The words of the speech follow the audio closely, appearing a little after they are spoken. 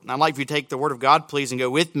I'd like for you to take the Word of God, please, and go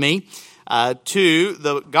with me to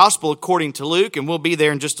the Gospel according to Luke, and we'll be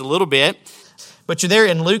there in just a little bit. But you're there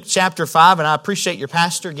in Luke chapter 5, and I appreciate your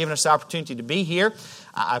pastor giving us the opportunity to be here.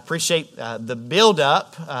 I appreciate the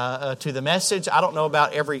build-up to the message. I don't know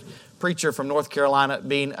about every preacher from North Carolina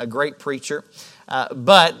being a great preacher,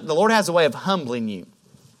 but the Lord has a way of humbling you.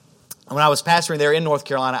 When I was pastoring there in North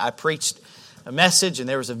Carolina, I preached a message, and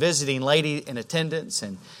there was a visiting lady in attendance,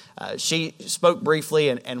 and she spoke briefly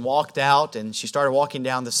and walked out, and she started walking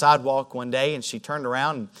down the sidewalk one day, and she turned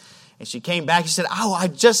around and she came back. She said, "Oh, I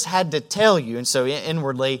just had to tell you." And so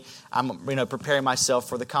inwardly, I'm preparing myself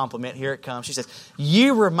for the compliment. Here it comes. She says,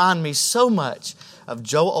 "You remind me so much of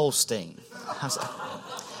Joel Osteen." I was like,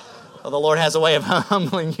 well, the Lord has a way of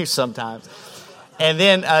humbling you sometimes. And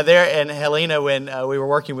then there in Helena, when we were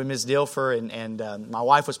working with Ms. Dilfer, and my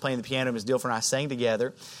wife was playing the piano, Ms. Dilfer and I sang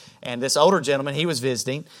together. And this older gentleman, he was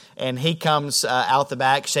visiting, and he comes out the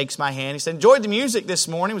back, shakes my hand. He said, "Enjoyed the music this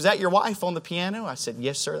morning. Was that your wife on the piano?" I said,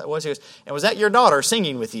 "Yes, sir, that was." He goes, "And was that your daughter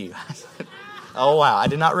singing with you?" I said, "Oh, wow, I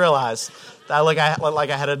did not realize that I looked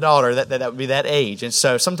like I had a daughter that would be that age." And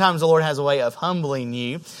so sometimes the Lord has a way of humbling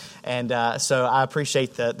you. And so I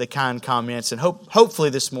appreciate the kind comments. And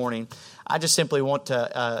hopefully this morning, I just simply want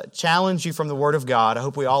to challenge you from the Word of God. I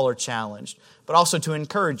hope we all are challenged, but also to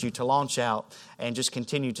encourage you to launch out and just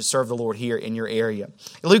continue to serve the Lord here in your area.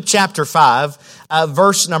 Luke chapter 5,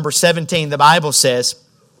 verse number 17, the Bible says,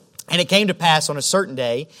 "And it came to pass on a certain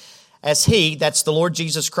day, as he," that's the Lord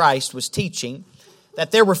Jesus Christ, "was teaching, that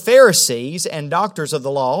there were Pharisees and doctors of the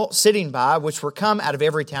law sitting by, which were come out of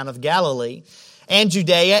every town of Galilee, and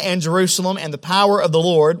Judea and Jerusalem, and the power of the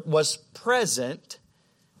Lord was present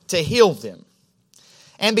to heal them.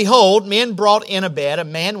 And behold, men brought in a bed a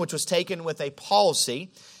man which was taken with a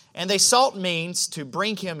palsy, and they sought means to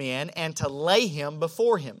bring him in and to lay him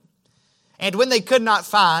before him. And when they could not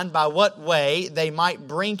find by what way they might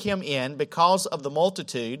bring him in because of the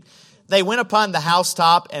multitude, they went upon the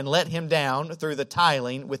housetop and let him down through the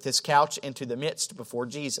tiling with his couch into the midst before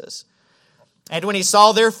Jesus. And when he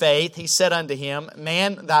saw their faith, he said unto him,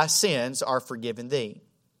 Man, thy sins are forgiven thee.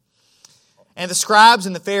 And the scribes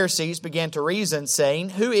and the Pharisees began to reason,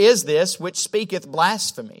 saying, Who is this which speaketh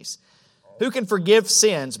blasphemies? Who can forgive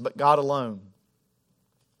sins but God alone?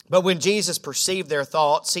 But when Jesus perceived their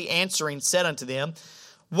thoughts, he answering said unto them,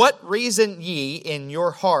 What reason ye in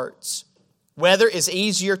your hearts? Whether is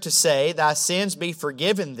easier to say, Thy sins be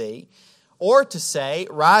forgiven thee, or to say,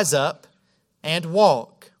 Rise up and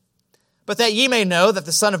walk? But that ye may know that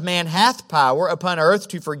the Son of Man hath power upon earth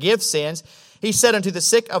to forgive sins, he said unto the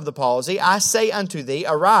sick of the palsy, I say unto thee,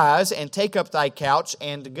 Arise and take up thy couch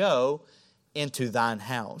and go into thine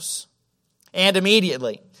house. And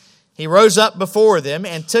immediately he rose up before them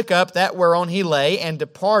and took up that whereon he lay and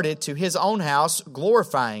departed to his own house,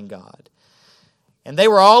 glorifying God. And they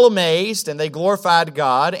were all amazed, and they glorified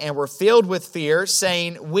God and were filled with fear,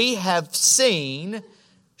 saying, We have seen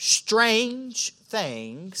strange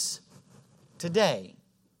things today.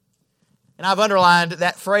 And I've underlined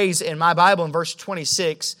that phrase in my Bible in verse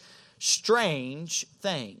 26, strange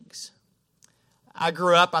things. I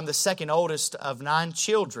grew up, I'm the second oldest of 9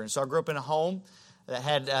 children. So I grew up in a home that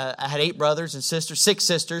I had 8 brothers and sisters, 6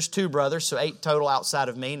 sisters, 2 brothers, so 8 total outside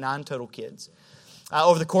of me, 9 total kids.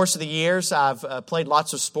 Over the course of the years, I've played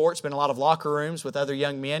lots of sports, been in a lot of locker rooms with other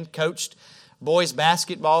young men, coached boys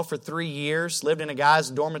basketball for 3 years, lived in a guy's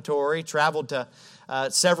dormitory, traveled to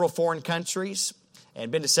several foreign countries, and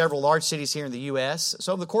been to several large cities here in the U.S.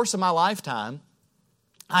 So over the course of my lifetime,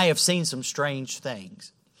 I have seen some strange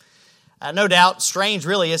things. No doubt, strange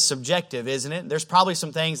really is subjective, isn't it? There's probably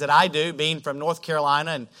some things that I do, being from North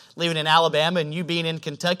Carolina and living in Alabama, and you being in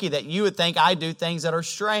Kentucky, that you would think I do things that are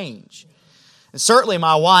strange. And certainly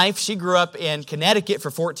my wife, she grew up in Connecticut for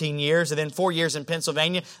 14 years and then 4 years in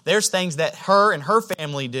Pennsylvania. There's things that her and her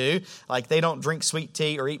family do, like they don't drink sweet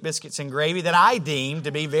tea or eat biscuits and gravy, that I deem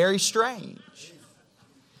to be very strange.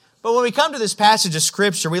 But when we come to this passage of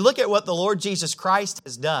Scripture, we look at what the Lord Jesus Christ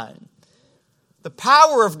has done. The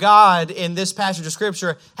power of God in this passage of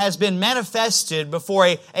Scripture has been manifested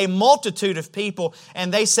before a multitude of people,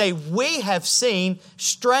 and they say, We have seen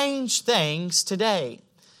strange things today.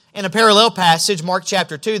 In a parallel passage, Mark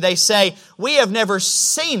chapter 2, they say, We have never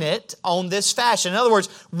seen it on this fashion. In other words,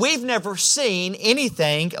 we've never seen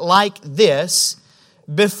anything like this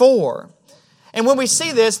before. And when we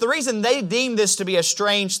see this, the reason they deem this to be a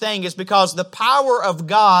strange thing is because the power of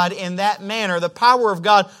God in that manner, the power of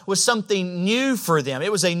God was something new for them.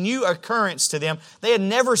 It was a new occurrence to them. They had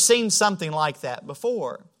never seen something like that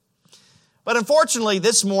before. But unfortunately,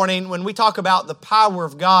 this morning, when we talk about the power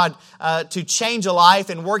of God to change a life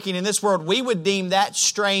and working in this world, we would deem that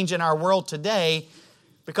strange in our world today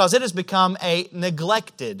because it has become a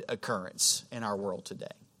neglected occurrence in our world today.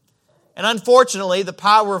 And unfortunately, the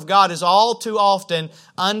power of God is all too often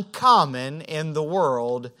uncommon in the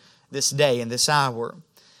world this day and this hour.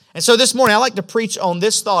 And so this morning, I'd like to preach on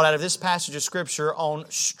this thought out of this passage of Scripture on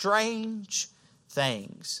strange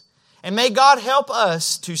things. And may God help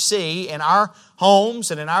us to see in our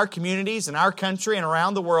homes and in our communities, in our country and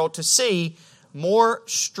around the world, to see more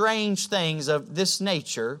strange things of this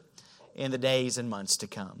nature in the days and months to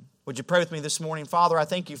come. Would you pray with me this morning? Father, I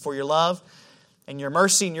thank you for your love and your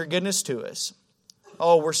mercy and your goodness to us.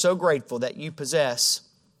 Oh, we're so grateful that you possess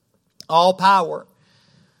all power.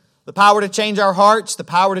 The power to change our hearts, the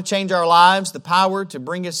power to change our lives, the power to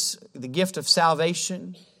bring us the gift of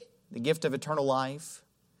salvation, the gift of eternal life.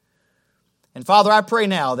 And Father, I pray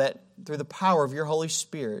now that through the power of your Holy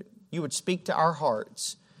Spirit, you would speak to our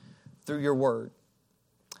hearts through your word.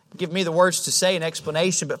 Give me the words to say an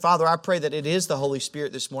explanation, but Father, I pray that it is the Holy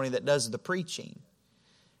Spirit this morning that does the preaching.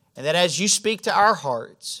 And that as you speak to our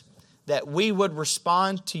hearts, that we would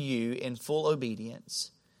respond to you in full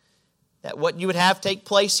obedience. That what you would have take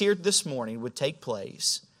place here this morning would take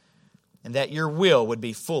place. And that your will would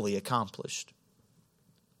be fully accomplished.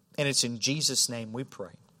 And it's in Jesus' name we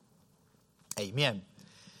pray. Amen.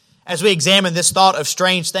 As we examine this thought of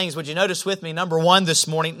strange things, would you notice with me, number one this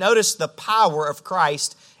morning, notice the power of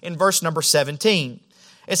Christ in verse number 17.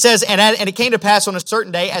 It says, and it came to pass on a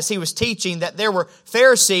certain day as he was teaching that there were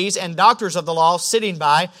Pharisees and doctors of the law sitting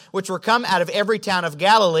by, which were come out of every town of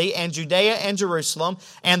Galilee and Judea and Jerusalem,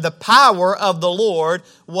 and the power of the Lord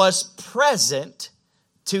was present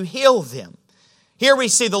to heal them. Here we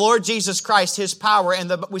see the Lord Jesus Christ, His power,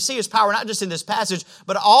 and we see His power not just in this passage,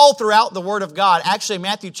 but all throughout the Word of God. Actually,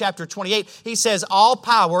 Matthew chapter 28, He says, all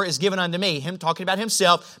power is given unto me. Him talking about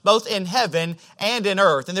Himself, both in heaven and in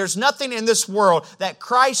earth. And there's nothing in this world that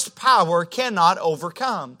Christ's power cannot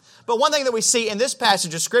overcome. But one thing that we see in this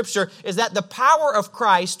passage of Scripture is that the power of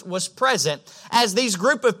Christ was present as these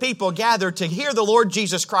group of people gathered to hear the Lord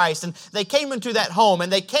Jesus Christ. And they came into that home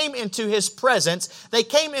and they came into His presence. They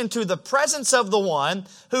came into the presence of the one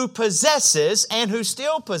who possesses and who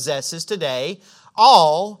still possesses today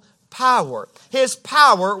all power. His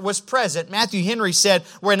power was present. Matthew Henry said,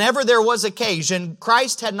 whenever there was occasion,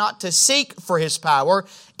 Christ had not to seek for His power.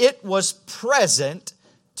 It was present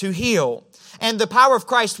to heal. And the power of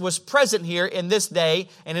Christ was present here in this day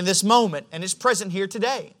and in this moment, and it's present here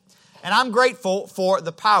today. And I'm grateful for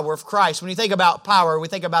the power of Christ. When you think about power, we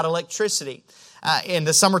think about electricity. In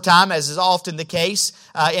the summertime, as is often the case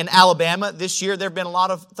in Alabama, this year there have been a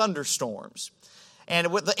lot of thunderstorms.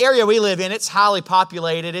 And with the area we live in, it's highly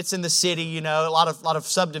populated. It's in the city, you know, a lot of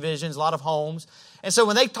subdivisions, a lot of homes. And so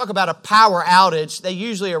when they talk about a power outage, they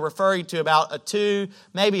usually are referring to about a 2,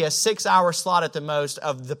 maybe a 6-hour slot at the most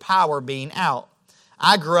of the power being out.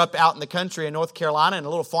 I grew up out in the country in North Carolina in a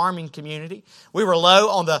little farming community. We were low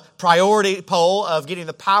on the priority poll of getting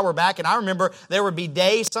the power back. And I remember there would be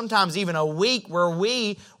days, sometimes even a week, where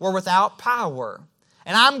we were without power.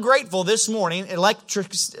 And I'm grateful this morning,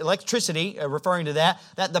 electricity, referring to that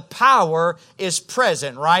the power is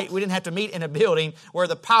present, right? We didn't have to meet in a building where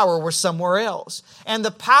the power was somewhere else. And the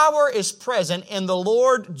power is present in the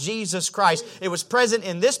Lord Jesus Christ. It was present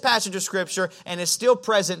in this passage of Scripture and is still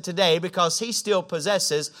present today because He still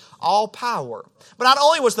possesses all power. But not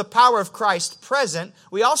only was the power of Christ present,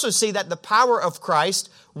 we also see that the power of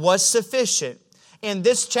Christ was sufficient. In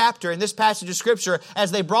this chapter, in this passage of Scripture,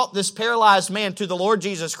 as they brought this paralyzed man to the Lord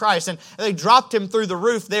Jesus Christ and they dropped him through the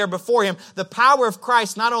roof there before him, the power of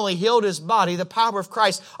Christ not only healed his body, the power of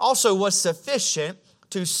Christ also was sufficient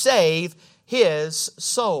to save his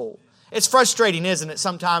soul. It's frustrating, isn't it,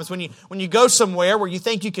 sometimes when you go somewhere where you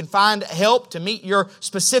think you can find help to meet your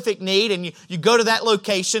specific need and you go to that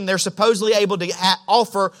location, they're supposedly able to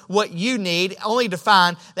offer what you need, only to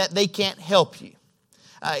find that they can't help you.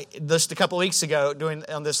 Just a couple of weeks ago,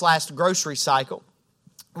 on this last grocery cycle,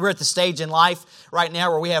 we're at the stage in life right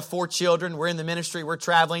now where we have 4 children. We're in the ministry. We're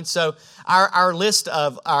traveling. So our list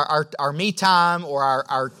of our me time or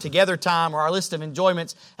our together time or our list of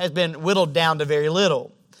enjoyments has been whittled down to very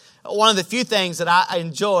little. One of the few things that I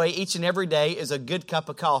enjoy each and every day is a good cup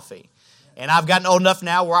of coffee. And I've gotten old enough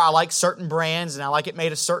now where I like certain brands and I like it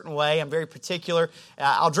made a certain way. I'm very particular.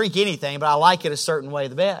 I'll drink anything, but I like it a certain way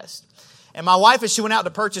the best. And my wife, as she went out to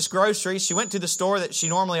purchase groceries, she went to the store that she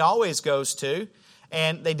normally always goes to,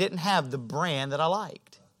 and they didn't have the brand that I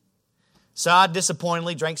liked. So I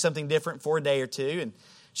disappointingly drank something different for a day or two, and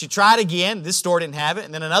She tried again. This store didn't have it.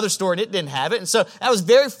 And then another store and it didn't have it. And so that was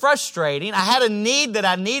very frustrating. I had a need that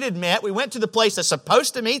I needed met. We went to the place that's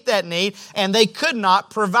supposed to meet that need, and they could not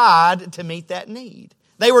provide to meet that need.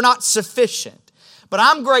 They were not sufficient. But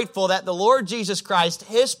I'm grateful that the Lord Jesus Christ,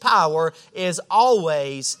 His power is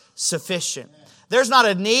always sufficient. There's not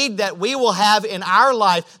a need that we will have in our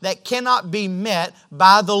life that cannot be met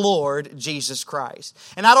by the Lord Jesus Christ.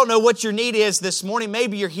 And I don't know what your need is this morning.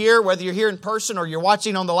 Maybe you're here, whether you're here in person or you're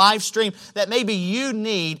watching on the live stream, that maybe you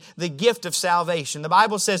need the gift of salvation. The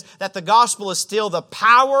Bible says that the gospel is still the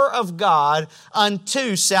power of God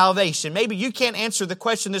unto salvation. Maybe you can't answer the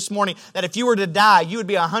question this morning that if you were to die, you would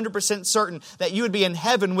be 100% certain that you would be in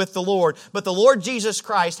heaven with the Lord. But the Lord Jesus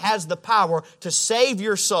Christ has the power to save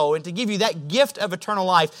your soul and to give you that gift of eternal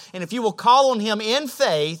life. And if you will call on Him in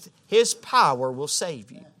faith, His power will save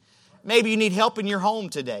you. Maybe you need help in your home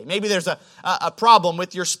today. Maybe there's a problem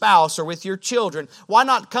with your spouse or with your children. Why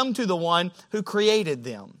not come to the one who created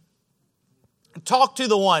them? Talk to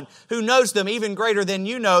the one who knows them even greater than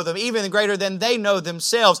you know them, even greater than they know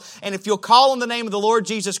themselves. And if you'll call on the name of the Lord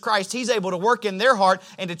Jesus Christ, He's able to work in their heart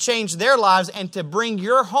and to change their lives and to bring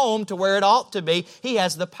your home to where it ought to be. He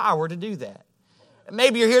has the power to do that.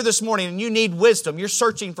 Maybe you're here this morning and you need wisdom. You're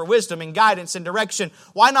searching for wisdom and guidance and direction.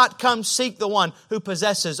 Why not come seek the one who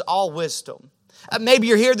possesses all wisdom? Maybe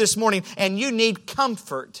you're here this morning and you need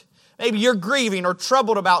comfort. Maybe you're grieving or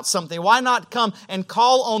troubled about something. Why not come and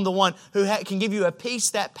call on the one who can give you a peace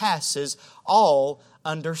that passes all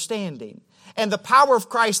understanding? And the power of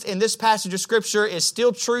Christ in this passage of Scripture is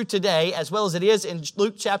still true today, as well as it is in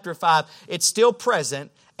Luke chapter 5. It's still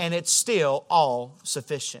present and it's still all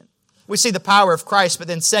sufficient. We see the power of Christ, but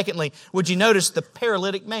then secondly, would you notice the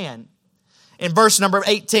paralytic man? In verse number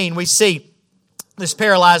 18, we see this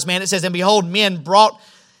paralyzed man. It says, "And behold, men brought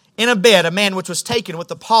in a bed a man which was taken with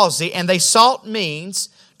the palsy, and they sought means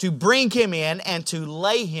to bring him in and to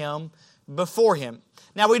lay him before him."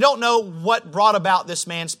 Now, we don't know what brought about this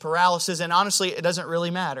man's paralysis, and honestly, it doesn't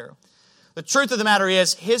really matter. The truth of the matter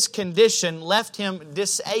is, his condition left him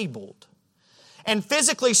disabled. And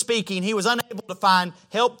physically speaking, he was unable to find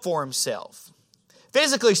help for himself.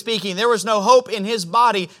 Physically speaking, there was no hope in his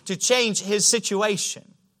body to change his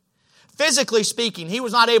situation. Physically speaking, he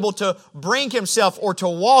was not able to bring himself or to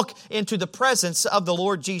walk into the presence of the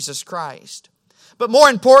Lord Jesus Christ. But more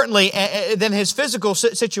importantly than his physical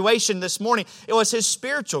situation this morning, it was his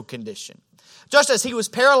spiritual condition. Just as he was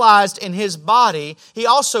paralyzed in his body, he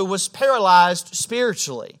also was paralyzed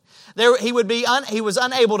spiritually. He was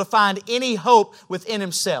unable to find any hope within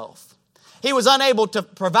himself. He was unable to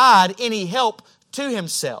provide any help to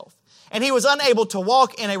himself. And he was unable to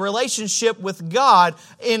walk in a relationship with God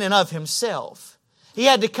in and of himself. He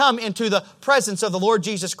had to come into the presence of the Lord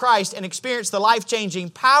Jesus Christ and experience the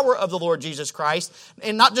life-changing power of the Lord Jesus Christ,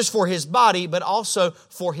 and not just for his body, but also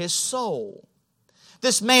for his soul.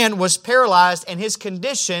 This man was paralyzed, and his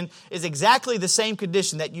condition is exactly the same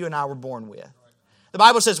condition that you and I were born with. The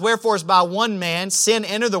Bible says, "Wherefore is by one man sin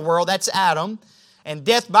entered the world," that's Adam, "and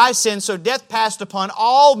death by sin, so death passed upon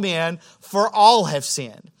all men, for all have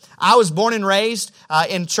sinned." I was born and raised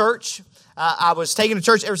in church. I was taken to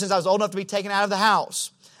church ever since I was old enough to be taken out of the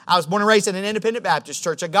house. I was born and raised in an independent Baptist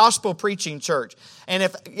church, a gospel preaching church. And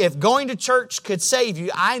if going to church could save you,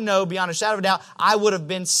 I know beyond a shadow of a doubt, I would have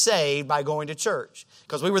been saved by going to church.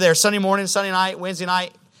 Because we were there Sunday morning, Sunday night, Wednesday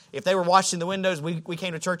night. If they were washing the windows, we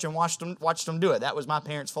came to church and watched them do it. That was my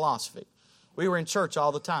parents' philosophy. We were in church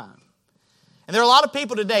all the time. And there are a lot of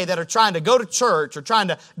people today that are trying to go to church or trying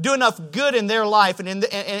to do enough good in their life and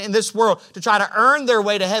in this world to try to earn their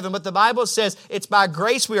way to heaven. But the Bible says it's by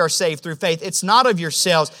grace we are saved through faith. It's not of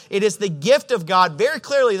yourselves. It is the gift of God. Very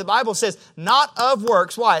clearly, the Bible says, not of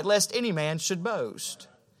works. Why? Lest any man should boast.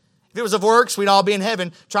 If it was of works, we'd all be in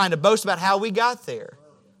heaven trying to boast about how we got there.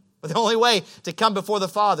 But the only way to come before the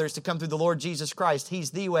Father is to come through the Lord Jesus Christ.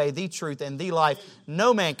 He's the way, the truth, and the life.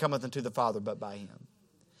 No man cometh unto the Father but by Him.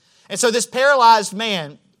 And so this paralyzed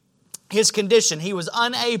man, his condition, he was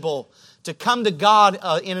unable to come to God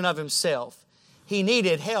in and of himself. He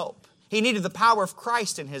needed help. He needed the power of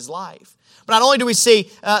Christ in his life. But not only do we see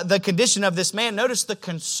the condition of this man, notice the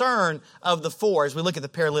concern of the four as we look at the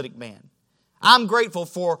paralytic man. I'm grateful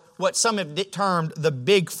for what some have termed the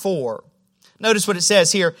big four. Notice what it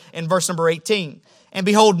says here in verse number 18. "And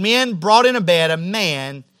behold, men brought in a bed a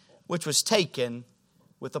man which was taken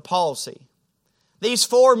with the palsy." These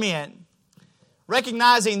four men,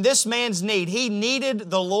 recognizing this man's need, he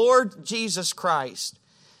needed the Lord Jesus Christ.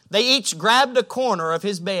 They each grabbed a corner of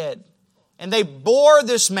his bed, and they bore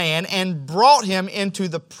this man and brought him into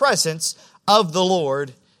the presence of the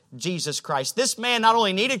Lord Jesus Christ. This man not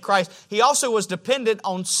only needed Christ, he also was dependent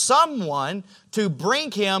on someone to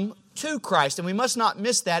bring him to Christ. And we must not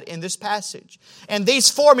miss that in this passage. And these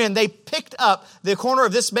four men, they picked up the corner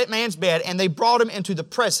of this man's bed and they brought him into the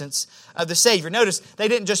presence of the Savior. Notice, they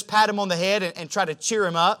didn't just pat him on the head and try to cheer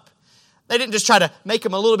him up. They didn't just try to make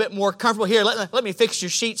him a little bit more comfortable. Here, let me fix your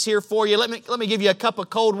sheets here for you. Let me give you a cup of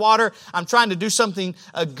cold water. I'm trying to do something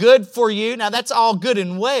good for you. Now, that's all good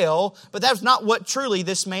and well, but that's not what truly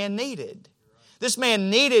this man needed. This man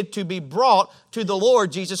needed to be brought to the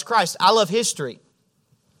Lord Jesus Christ. I love history.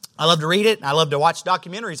 I love to read it, and I love to watch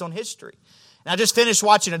documentaries on history. And I just finished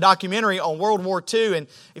watching a documentary on World War II, and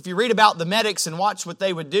if you read about the medics and watch what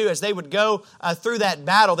they would do as they would go through that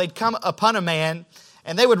battle, they'd come upon a man,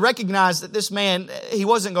 and they would recognize that this man, he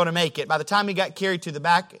wasn't going to make it. By the time he got carried to the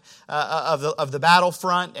back of the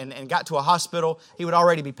battlefront and got to a hospital, he would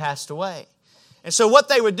already be passed away. And so what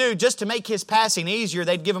they would do, just to make his passing easier,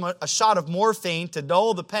 they'd give him a shot of morphine to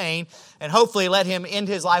dull the pain and hopefully let him end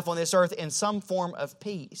his life on this earth in some form of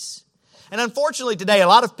peace. And unfortunately today, a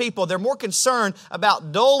lot of people, they're more concerned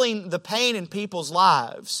about dulling the pain in people's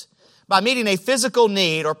lives by meeting a physical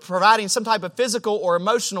need or providing some type of physical or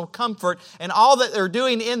emotional comfort. And all that they're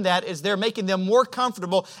doing in that is they're making them more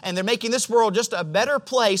comfortable and they're making this world just a better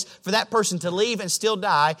place for that person to leave and still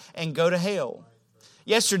die and go to hell.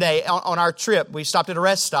 Yesterday on our trip, we stopped at a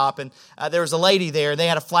rest stop and there was a lady there. They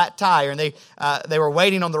had a flat tire and they were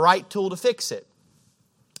waiting on the right tool to fix it.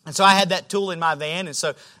 And so I had that tool in my van, and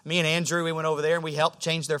so me and Andrew, we went over there and we helped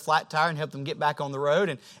change their flat tire and helped them get back on the road,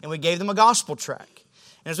 and we gave them a gospel tract.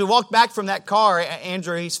 And as we walked back from that car,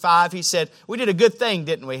 Andrew, he's 5, he said, "We did a good thing,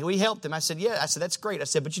 didn't we? We helped them." I said, "Yeah." I said, "That's great." I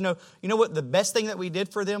said, "But you know what the best thing that we did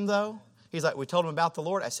for them, though?" He's like, "We told them about the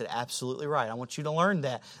Lord." I said, "Absolutely right. I want you to learn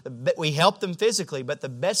that." We helped them physically, but the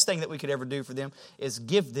best thing that we could ever do for them is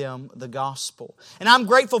give them the gospel. And I'm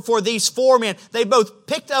grateful for these four men. They all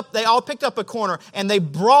picked up a corner, and they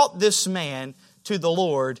brought this man to the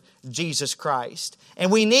Lord Jesus Christ. And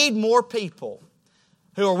we need more people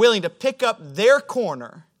who are willing to pick up their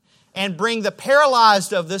corner and bring the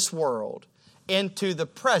paralyzed of this world into the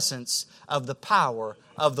presence of the power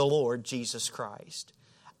of the Lord Jesus Christ.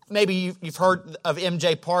 Maybe you've heard of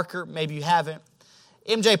M.J. Parker. Maybe you haven't.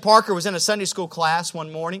 M.J. Parker was in a Sunday school class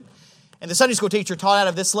one morning, and the Sunday school teacher taught out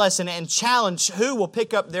of this lesson and challenged who will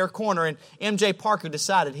pick up their corner, and M.J. Parker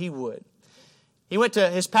decided he would. He went to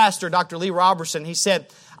his pastor, Dr. Lee Robertson. He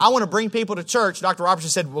said, "I want to bring people to church." Dr.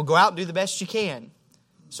 Robertson said, "Well, go out and do the best you can."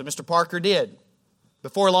 So Mr. Parker did.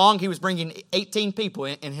 Before long, he was bringing 18 people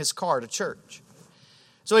in his car to church.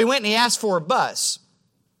 So he went and he asked for a bus.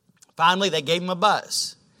 Finally, they gave him a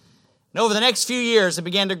bus. And over the next few years, it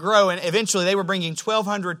began to grow, and eventually they were bringing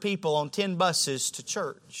 1,200 people on 10 buses to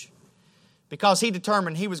church because he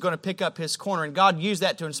determined he was going to pick up his corner, and God used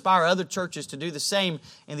that to inspire other churches to do the same,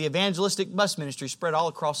 and the evangelistic bus ministry spread all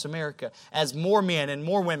across America as more men and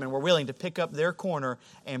more women were willing to pick up their corner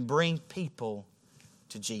and bring people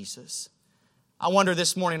to Jesus. I wonder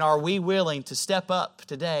this morning, are we willing to step up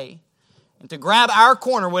today and to grab our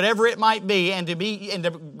corner, whatever it might be, and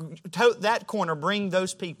to tote that corner, bring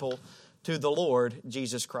those people to the Lord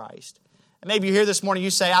Jesus Christ? And maybe you're here this morning, you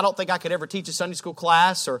say, "I don't think I could ever teach a Sunday school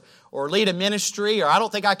class or lead a ministry, or I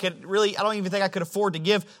don't even think I could afford to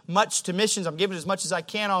give much to missions. I'm giving as much as I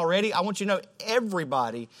can already." I want you to know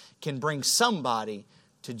everybody can bring somebody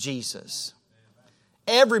to Jesus.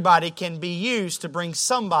 Everybody can be used to bring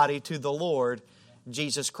somebody to the Lord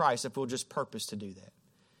Jesus Christ if we'll just purpose to do that.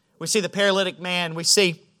 We see the paralytic man, we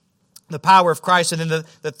see the power of Christ, and then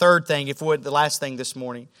the third thing, if we would, the last thing this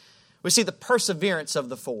morning, we see the perseverance of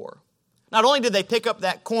the four. Not only did they pick up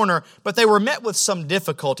that corner, but they were met with some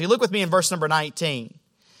difficulty. Look with me in verse number 19.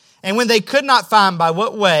 "And when they could not find by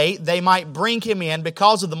what way they might bring him in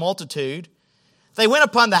because of the multitude, they went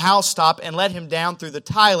upon the housetop and let him down through the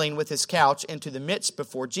tiling with his couch into the midst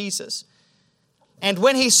before Jesus. And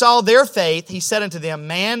when he saw their faith, he said unto them,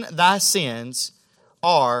 Man, thy sins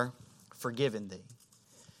are forgiven thee."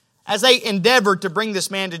 As they endeavored to bring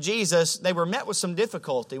this man to Jesus, they were met with some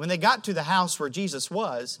difficulty. When they got to the house where Jesus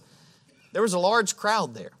was, there was a large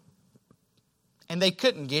crowd there, and they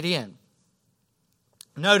couldn't get in.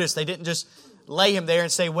 Notice they didn't just lay him there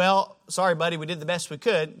and say, "Well, sorry, buddy, we did the best we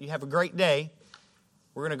could. You have a great day.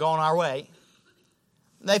 We're going to go on our way."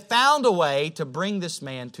 They found a way to bring this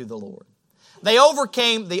man to the Lord. They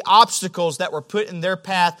overcame the obstacles that were put in their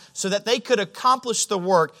path so that they could accomplish the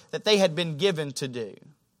work that they had been given to do.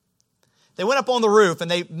 They went up on the roof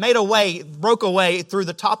and they broke a way through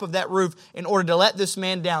the top of that roof in order to let this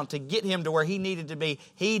man down, to get him to where he needed to be.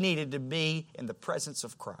 He needed to be in the presence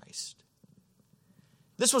of Christ.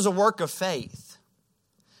 This was a work of faith.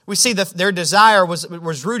 We see that their desire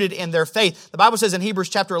was rooted in their faith. The Bible says in Hebrews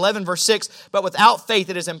chapter 11, verse 6, "But without faith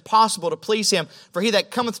it is impossible to please Him. For he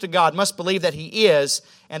that cometh to God must believe that He is,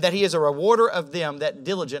 and that He is a rewarder of them that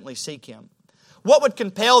diligently seek Him." What would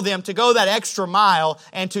compel them to go that extra mile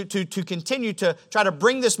and to continue to try to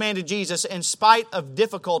bring this man to Jesus in spite of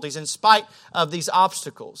difficulties, in spite of these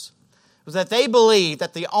obstacles? It was that they believed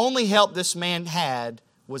that the only help this man had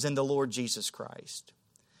was in the Lord Jesus Christ.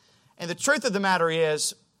 And the truth of the matter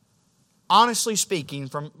is, honestly speaking,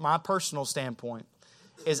 from my personal standpoint,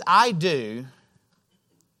 is I do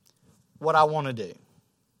what I want to do.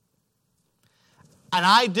 And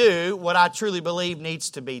I do what I truly believe needs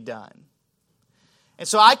to be done. And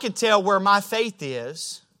so I can tell where my faith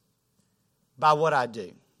is by what I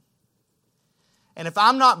do. And if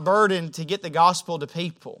I'm not burdened to get the gospel to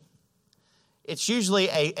people, it's usually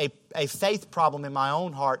a faith problem in my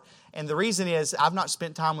own heart. And the reason is I've not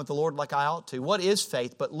spent time with the Lord like I ought to. What is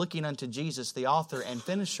faith but looking unto Jesus, the author and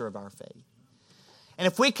finisher of our faith? And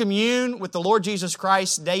if we commune with the Lord Jesus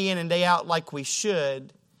Christ day in and day out like we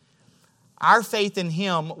should, our faith in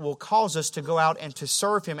Him will cause us to go out and to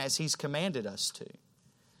serve Him as He's commanded us to.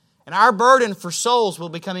 And our burden for souls will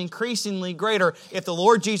become increasingly greater if the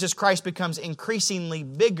Lord Jesus Christ becomes increasingly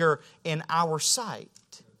bigger in our sight.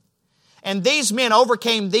 And these men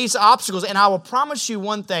overcame these obstacles. And I will promise you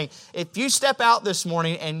one thing. If you step out this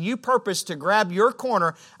morning and you purpose to grab your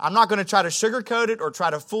corner, I'm not going to try to sugarcoat it or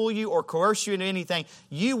try to fool you or coerce you into anything.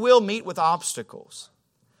 You will meet with obstacles.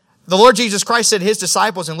 The Lord Jesus Christ said to His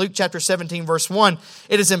disciples in Luke chapter 17, verse 1,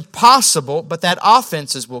 "It is impossible, but that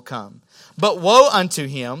offenses will come. But woe unto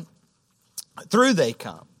him through they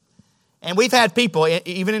come." And we've had people,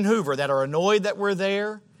 even in Hoover, that are annoyed that we're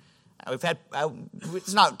there. We've had,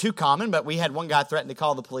 it's not too common, but we had one guy threaten to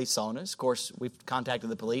call the police on us. Of course, we've contacted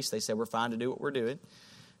the police. They said we're fine to do what we're doing.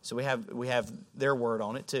 So we have their word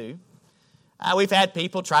on it too. We've had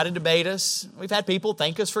people try to debate us. We've had people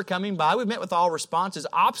thank us for coming by. We've met with all responses.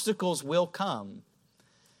 Obstacles will come.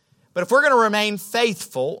 But if we're going to remain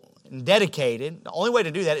faithful and dedicated, the only way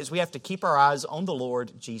to do that is we have to keep our eyes on the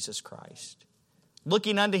Lord Jesus Christ.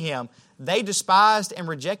 Looking unto Him, they despised and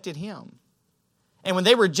rejected Him. And when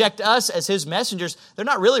they reject us as His messengers, they're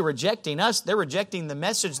not really rejecting us. They're rejecting the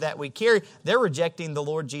message that we carry. They're rejecting the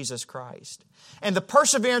Lord Jesus Christ. And the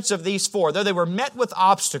perseverance of these four, though they were met with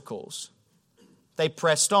obstacles, they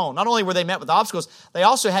pressed on. Not only were they met with obstacles, they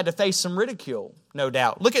also had to face some ridicule, no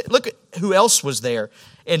doubt. Look at who else was there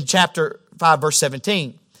in chapter 5, verse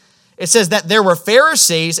 17. It says that there were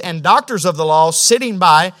Pharisees and doctors of the law sitting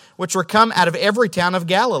by, which were come out of every town of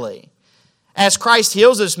Galilee. As Christ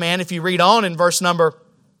heals this man, if you read on in verse number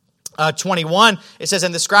 21, it says,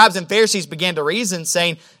 "And the scribes and Pharisees began to reason,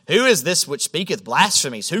 saying, Who is this which speaketh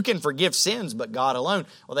blasphemies? Who can forgive sins but God alone?"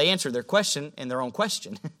 Well, they answered their question in their own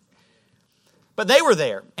question. But they were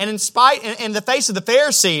there. And in the face of the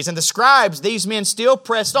Pharisees and the scribes, these men still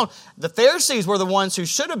pressed on. The Pharisees were the ones who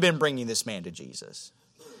should have been bringing this man to Jesus.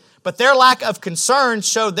 But their lack of concern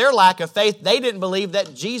showed their lack of faith. They didn't believe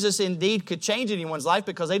that Jesus indeed could change anyone's life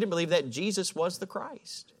because they didn't believe that Jesus was the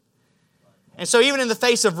Christ. And so even in the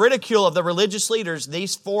face of ridicule of the religious leaders,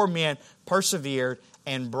 these four men persevered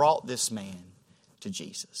and brought this man to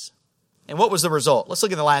Jesus. And what was the result? Let's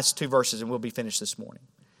look at the last two verses and we'll be finished this morning.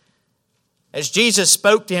 As Jesus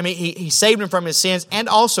spoke to him, he saved him from his sins and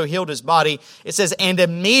also healed his body. It says, "And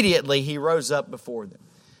immediately he rose up before them."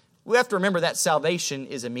 We have to remember that salvation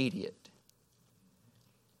is immediate.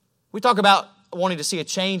 We talk about wanting to see a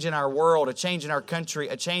change in our world, a change in our country,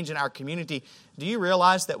 a change in our community. Do you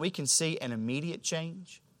realize that we can see an immediate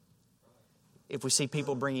change if we see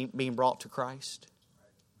people being brought to Christ?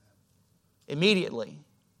 Immediately.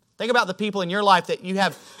 Think about the people in your life that you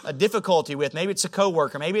have a difficulty with. Maybe it's a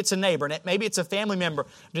coworker, maybe it's a neighbor, maybe it's a family member.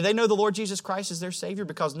 Do they know the Lord Jesus Christ as their Savior?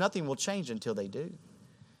 Because nothing will change until they do.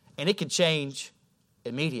 And it could change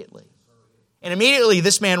immediately. And immediately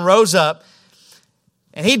this man rose up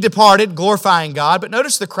and he departed, glorifying God. But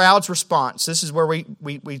notice the crowd's response. This is where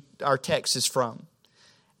our text is from.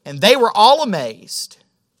 "And they were all amazed,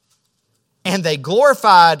 and they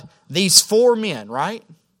glorified these four men," right?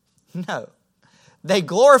 No. They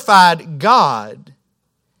glorified God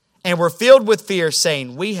and were filled with fear,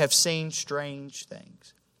 saying, "We have seen strange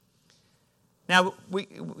things." Now, we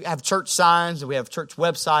have church signs, and we have church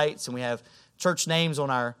websites, and we have church names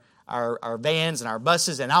on our vans and our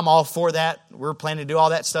buses, and I'm all for that. We're planning to do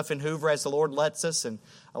all that stuff in Hoover as the Lord lets us and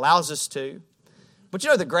allows us to. But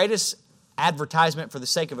you know the greatest advertisement, for the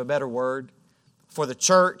sake of a better word, for the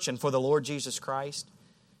church and for the Lord Jesus Christ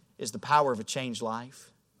is the power of a changed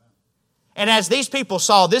life. And as these people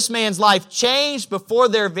saw this man's life changed before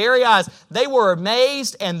their very eyes, they were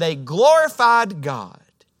amazed and they glorified God.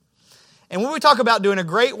 And when we talk about doing a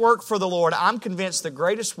great work for the Lord, I'm convinced the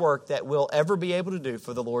greatest work that we'll ever be able to do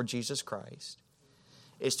for the Lord Jesus Christ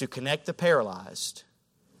is to connect the paralyzed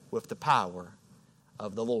with the power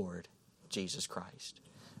of the Lord Jesus Christ.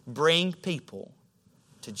 Bring people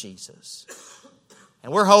to Jesus.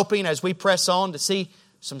 And we're hoping as we press on to see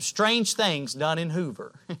some strange things done in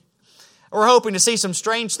Hoover. We're hoping to see some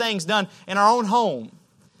strange things done in our own home.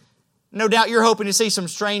 No doubt you're hoping to see some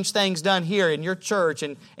strange things done here in your church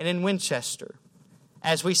and in Winchester.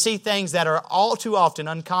 As we see things that are all too often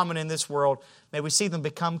uncommon in this world, may we see them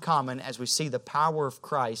become common as we see the power of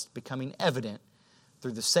Christ becoming evident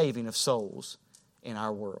through the saving of souls in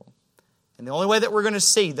our world. And the only way that we're going to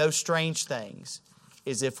see those strange things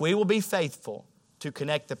is if we will be faithful to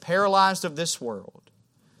connect the paralyzed of this world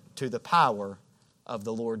to the power of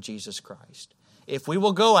the Lord Jesus Christ. If we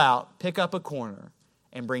will go out, pick up a corner,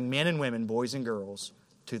 and bring men and women, boys and girls,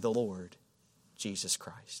 to the Lord Jesus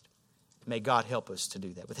Christ. May God help us to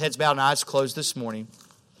do that. With heads bowed and eyes closed this morning,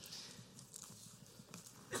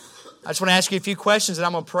 I just want to ask you a few questions, and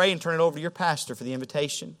I'm going to pray and turn it over to your pastor for the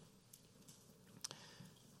invitation.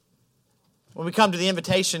 When we come to the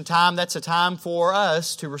invitation time, that's a time for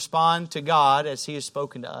us to respond to God as He has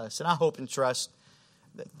spoken to us. And I hope and trust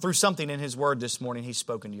that through something in His Word this morning, He's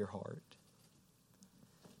spoken to your heart.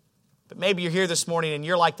 But maybe you're here this morning and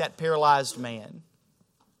you're like that paralyzed man.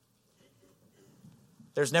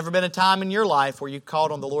 There's never been a time in your life where you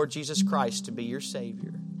called on the Lord Jesus Christ to be your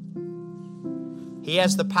Savior. He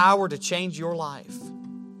has the power to change your life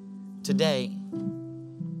today.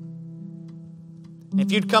 And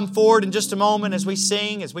if you'd come forward in just a moment as we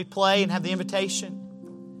sing, as we play and have the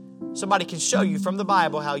invitation, somebody can show you from the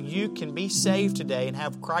Bible how you can be saved today and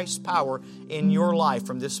have Christ's power in your life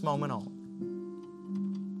from this moment on.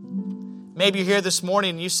 Maybe you're here this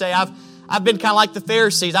morning and you say, I've been kind of like the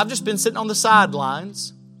Pharisees. I've just been sitting on the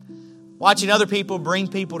sidelines watching other people bring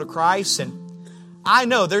people to Christ. And I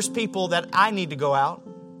know there's people that I need to go out.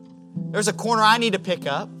 There's a corner I need to pick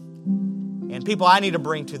up. And people I need to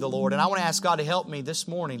bring to the Lord. And I want to ask God to help me this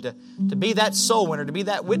morning to be that soul winner, to be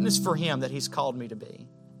that witness for Him that He's called me to be.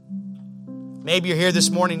 Maybe you're here this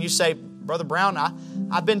morning and you say, Brother Brown,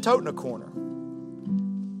 I've been toting a corner.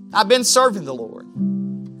 I've been serving the Lord.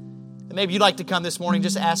 And maybe you'd like to come this morning,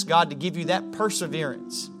 just ask God to give you that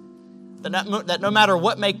perseverance. That no matter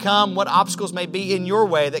what may come, what obstacles may be in your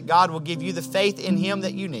way, that God will give you the faith in Him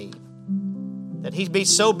that you need. That He'd be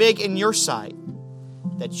so big in your sight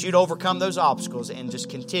that you'd overcome those obstacles and just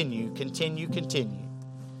continue to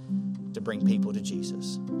bring people to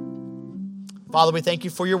Jesus. Father, we thank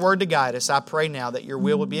You for Your Word to guide us. I pray now that Your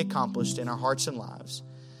will would be accomplished in our hearts and lives.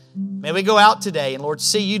 May we go out today and, Lord,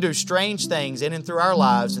 see You do strange things in and through our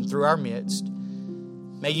lives and through our midst.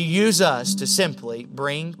 May You use us to simply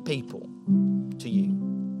bring people to You.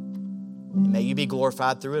 And may You be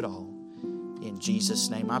glorified through it all. In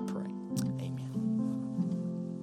Jesus' name I pray.